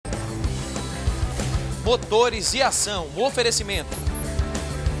Motores e Ação, um oferecimento.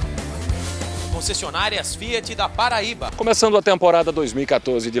 Concessionárias Fiat da Paraíba. Começando a temporada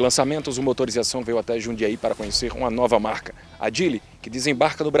 2014 de lançamentos, o Motores e Ação veio até Jundiaí para conhecer uma nova marca, a Geely, que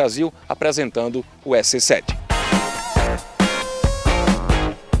desembarca no Brasil apresentando o SC7.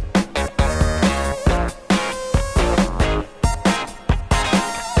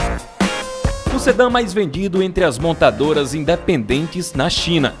 O sedã mais vendido entre as montadoras independentes na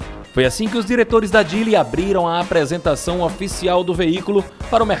China. Foi assim que os diretores da Geely abriram a apresentação oficial do veículo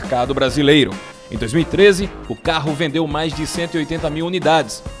para o mercado brasileiro. Em 2013, o carro vendeu mais de 180 mil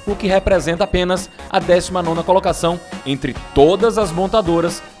unidades, o que representa apenas a 19ª colocação entre todas as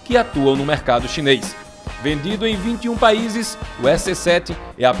montadoras que atuam no mercado chinês. Vendido em 21 países, o SC7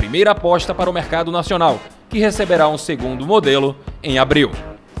 é a primeira aposta para o mercado nacional, que receberá um segundo modelo em abril.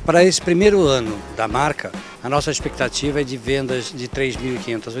 Para esse primeiro ano da marca, a nossa expectativa é de vendas de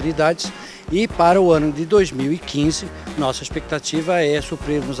 3.500 unidades e para o ano de 2015, nossa expectativa é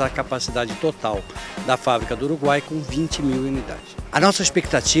suprirmos a capacidade total da fábrica do Uruguai com 20 mil unidades. A nossa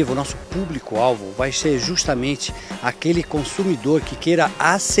expectativa, o nosso público-alvo vai ser justamente aquele consumidor que queira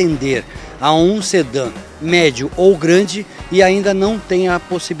ascender a um sedã médio ou grande e ainda não tenha a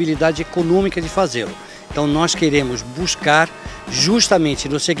possibilidade econômica de fazê-lo. Então nós queremos buscar justamente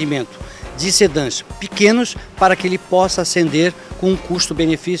no segmento de sedãs pequenos para que ele possa ascender com um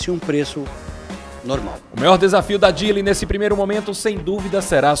custo-benefício e um preço normal. O maior desafio da Geely nesse primeiro momento, sem dúvida,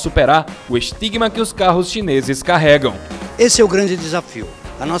 será superar o estigma que os carros chineses carregam. Esse é o grande desafio.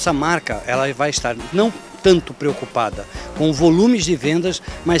 A nossa marca ela vai estar não tanto preocupada com volumes de vendas,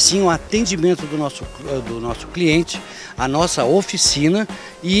 mas sim o atendimento do nosso cliente, a nossa oficina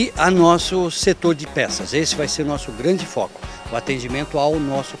e a nosso setor de peças. Esse vai ser o nosso grande foco, o atendimento ao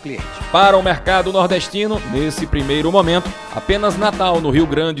nosso cliente. Para o mercado nordestino, nesse primeiro momento, apenas Natal, no Rio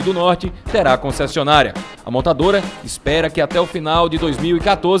Grande do Norte, terá concessionária. A montadora espera que até o final de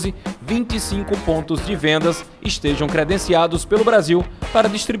 2014, 25 pontos de vendas estejam credenciados pelo Brasil para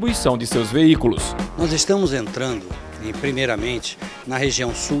a distribuição de seus veículos. Nós estamos entrando, primeiramente, na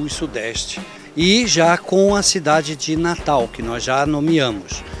região sul e sudeste e já com a cidade de Natal, que nós já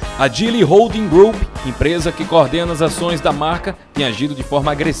nomeamos. A Geely Holding Group, empresa que coordena as ações da marca, tem agido de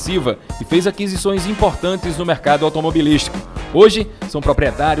forma agressiva e fez aquisições importantes no mercado automobilístico. Hoje, são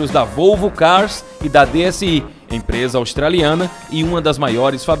proprietários da Volvo Cars e da DSI, empresa australiana e uma das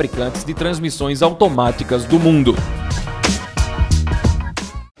maiores fabricantes de transmissões automáticas do mundo.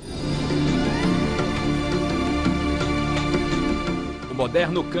 O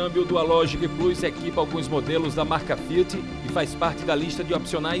moderno câmbio Dualogic Plus equipa alguns modelos da marca Fiat e faz parte da lista de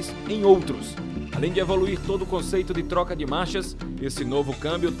opcionais em outros. Além de evoluir todo o conceito de troca de marchas, esse novo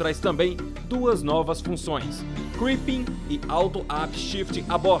câmbio traz também duas novas funções, Creeping e Auto Up Shift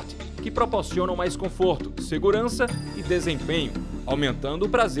Abort, que proporcionam mais conforto, segurança e desempenho, aumentando o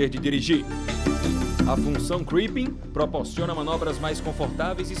prazer de dirigir. A função Creeping proporciona manobras mais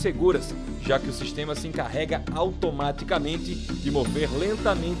confortáveis e seguras, já que o sistema se encarrega automaticamente de mover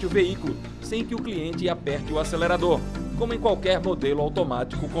lentamente o veículo, sem que o cliente aperte o acelerador, como em qualquer modelo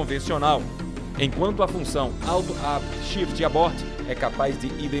automático convencional. Enquanto a função Auto Up Shift Abort é capaz de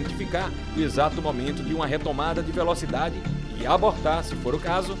identificar o exato momento de uma retomada de velocidade e abortar, se for o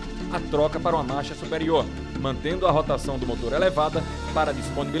caso, a troca para uma marcha superior, mantendo a rotação do motor elevada para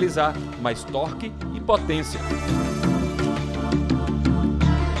disponibilizar mais torque e potência.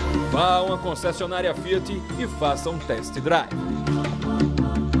 Vá a uma concessionária Fiat e faça um test drive.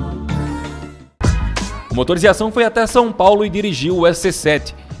 O Motores e Ação foi até São Paulo e dirigiu o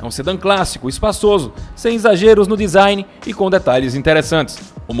SC7. É um sedã clássico, espaçoso, sem exageros no design e com detalhes interessantes.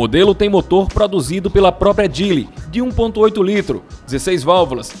 O modelo tem motor produzido pela própria Geely, de 1.8 litro, 16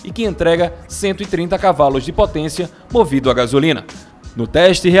 válvulas e que entrega 130 cavalos de potência movido a gasolina. No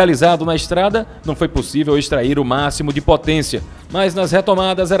teste realizado na estrada, não foi possível extrair o máximo de potência, mas nas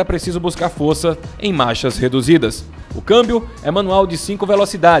retomadas era preciso buscar força em marchas reduzidas. O câmbio é manual de 5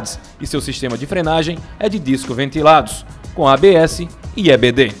 velocidades e seu sistema de frenagem é de disco ventilados, com ABS e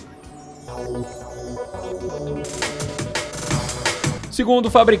EBD. Segundo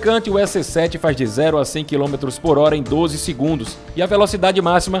o fabricante, o SC7 faz de 0 a 100 km por hora em 12 segundos e a velocidade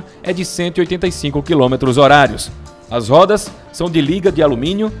máxima é de 185 km/h. As rodas são de liga de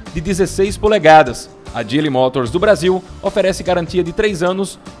alumínio de 16 polegadas. A Geely Motors do Brasil oferece garantia de 3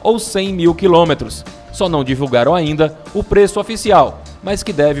 anos ou 100 mil quilômetros. Só não divulgaram ainda o preço oficial, mas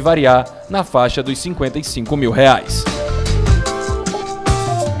que deve variar na faixa dos R$55 mil.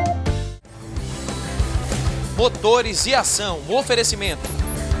 Motores e Ação, um oferecimento.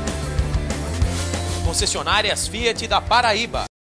 Concessionárias Fiat da Paraíba.